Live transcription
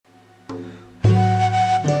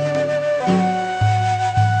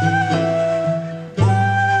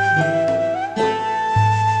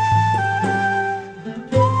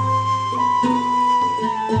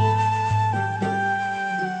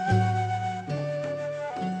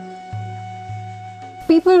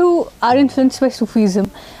people who are influenced by Sufism,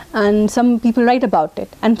 and some people write about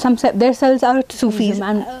it, and some themselves are Sufism,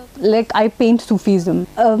 and like I paint Sufism.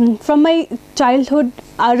 From my childhood,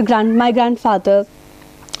 my grandfather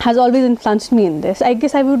has always influenced me in this. I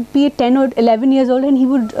guess I would be 10 or 11 years old, and he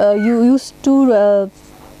would used to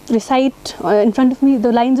recite in front of me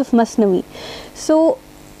the lines of Masnavi. So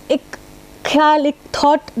एक ख्याल, एक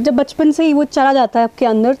thought जब बचपन से ही वो चला जाता है आपके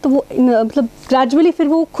अंदर, तो वो मतलब ग्रेजुअली फिर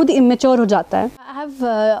वो खुद इमेच्योर हो जाता है. I have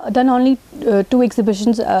done only 2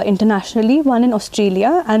 exhibitions internationally, one in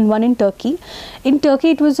Australia and one in Turkey. In Turkey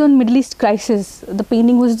it was on Middle East crisis. The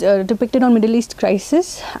painting was depicted on Middle East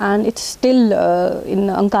crisis, and it's still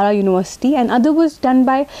in Ankara University. And other was done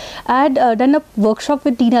by, I had done a workshop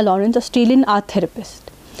with Tina Lawrence, Australian art therapist.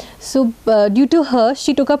 So due to her,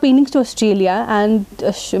 she took her paintings to Australia, and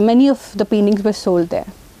many of the paintings were sold there.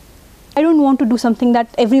 I don't want to do something that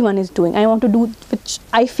everyone is doing. I want to do which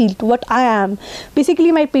I feel, to what I am.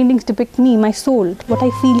 Basically my paintings depict me, my soul, what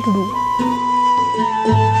I feel to do.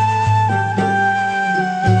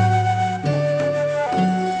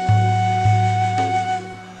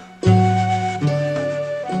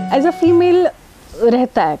 As a female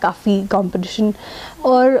रहता है काफ़ी competition,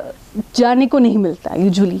 और जाने को नहीं मिलता है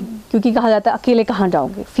usually, क्योंकि कहा जाता है अकेले कहाँ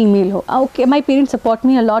जाओगे, फीमेल हो. Okay, my parents support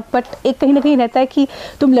me a lot, but एक कहीं ना कहीं रहता है कि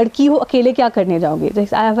तुम लड़की हो, अकेले क्या करने जाओगे.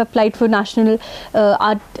 जैसे I have applied for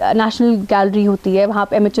national gallery होती है, वहाँ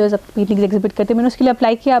पे एमेचर्स अपनी पेंटिंग्स एग्जिबिट करते हैं. मैंने उसके लिए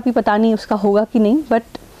अप्लाई किया, अभी पता नहीं उसका होगा कि नहीं, बट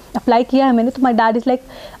अप्लाई किया है मैंने. तो माई डैड इज़ लाइक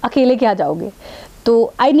अकेले क्या जाओगे,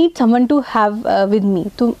 तो I need someone to have with me.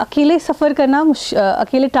 तो अकेले सफ़र करना,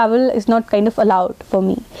 अकेले travel is not kind of allowed for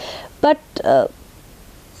me. But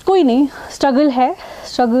कोई नहीं, स्ट्रगल है,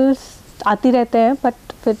 स्ट्रगल्स आती रहते हैं, बट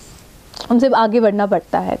फिर हमसे आगे बढ़ना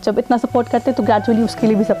पड़ता है. जब इतना सपोर्ट करते हैं तो ग्रेजुअली उसके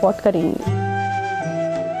लिए भी सपोर्ट करेंगे.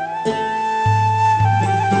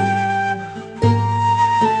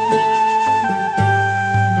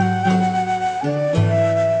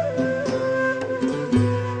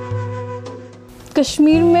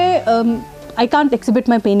 कश्मीर में I can't exhibit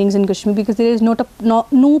my paintings in Kashmir because there is no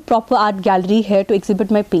proper art gallery here to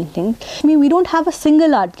exhibit my paintings. I mean, we don't have a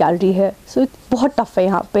single art gallery here, so it's बहुत tough है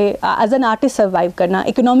यहाँ पे as an artist survive करना,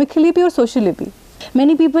 economically भी और socially भी.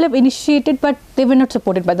 Many people have initiated, but they were not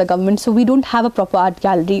supported by the government, so we don't have a proper art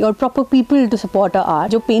gallery or proper people to support our art.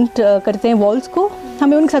 जो paint करते हैं walls को,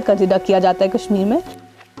 हमें उनके साथ consider किया जाता है कश्मीर में.